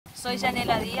Soy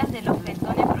YANELA DIAZ de Los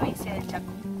Pentones, provincia del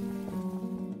Chaco.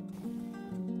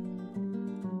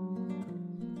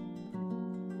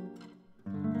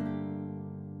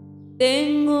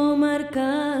 Tengo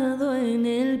marcado en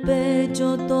el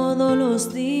pecho todos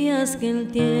los días que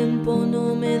el tiempo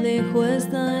no me dejó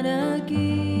estar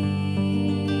aquí.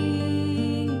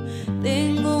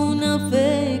 Tengo una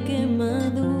fe que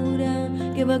madura,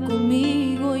 que va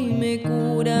conmigo y me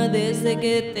cura desde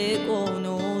que te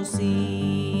conocí.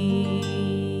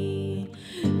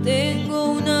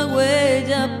 Tengo una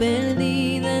huella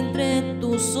perdida entre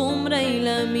tu sombra y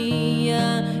la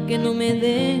mía que no me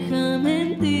deja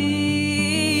mentir.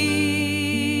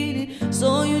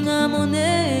 Soy una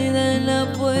moneda en la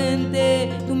fuente,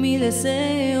 tú mi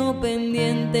deseo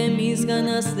pendiente, mis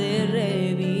ganas de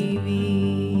revivir.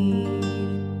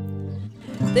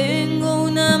 Tengo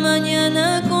una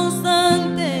mañana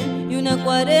constante y una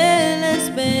acuarela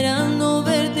esperando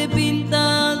verte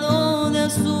pintado de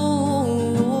azul.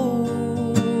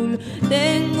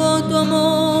 Tengo tu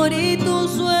amor y tu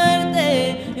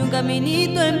suerte y un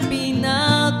caminito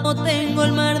empinado. Tengo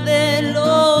el mar del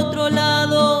otro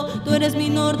lado, tú eres mi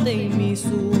norte y mi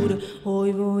sur.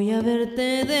 Hoy voy a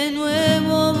verte de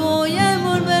nuevo, voy a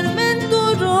envolverme en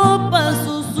tu ropa,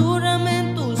 susúrrame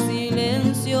en tu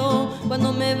silencio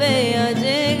cuando me vea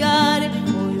llegar.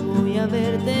 Hoy voy a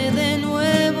verte de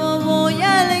nuevo, voy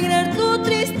a alegrar tu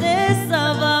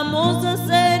tristeza. Vamos a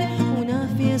hacer una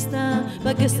fiesta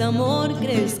para que este amor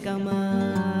crezca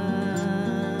más.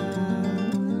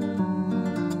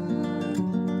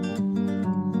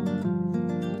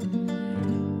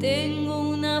 Tengo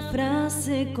una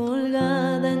frase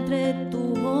colgada entre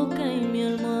tu boca y mi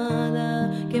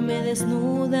almohada que me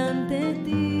desnuda ante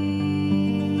ti.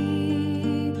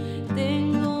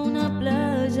 Tengo una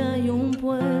playa y un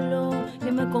pueblo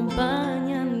que me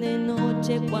acompañan de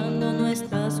noche cuando no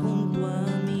estás junto a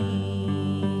mí.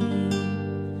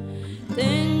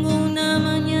 Tengo una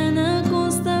mañana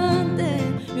constante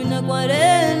y una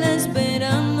acuarela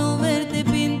esperando verte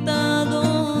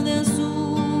pintado de azul.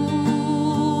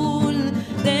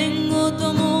 Tengo tu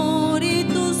amor y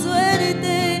tu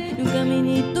suerte y un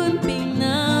caminito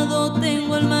empinado.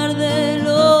 Tengo el mar del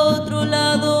otro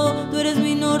lado, tú eres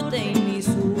mi norte y mi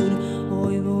sur.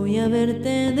 Hoy voy a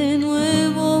verte de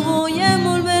nuevo, voy a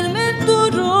envolverme en tu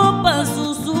ropa,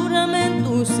 susúrrame en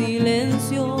tu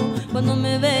silencio cuando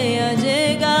me vea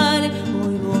llegar.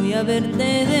 Hoy voy a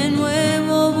verte de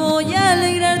nuevo, voy a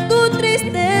alegrar tu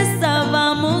tristeza.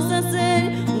 Vamos a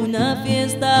hacer una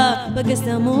fiesta para que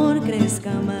este amor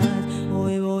crezca más.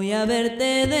 Hoy voy a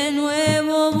verte de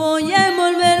nuevo, voy a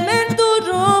envolverme en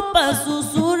tu ropa,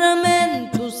 susúrrame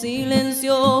en tu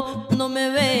silencio cuando me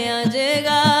vea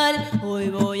llegar. Hoy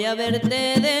voy a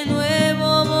verte de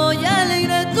nuevo, voy a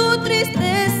alegrar tu tristeza.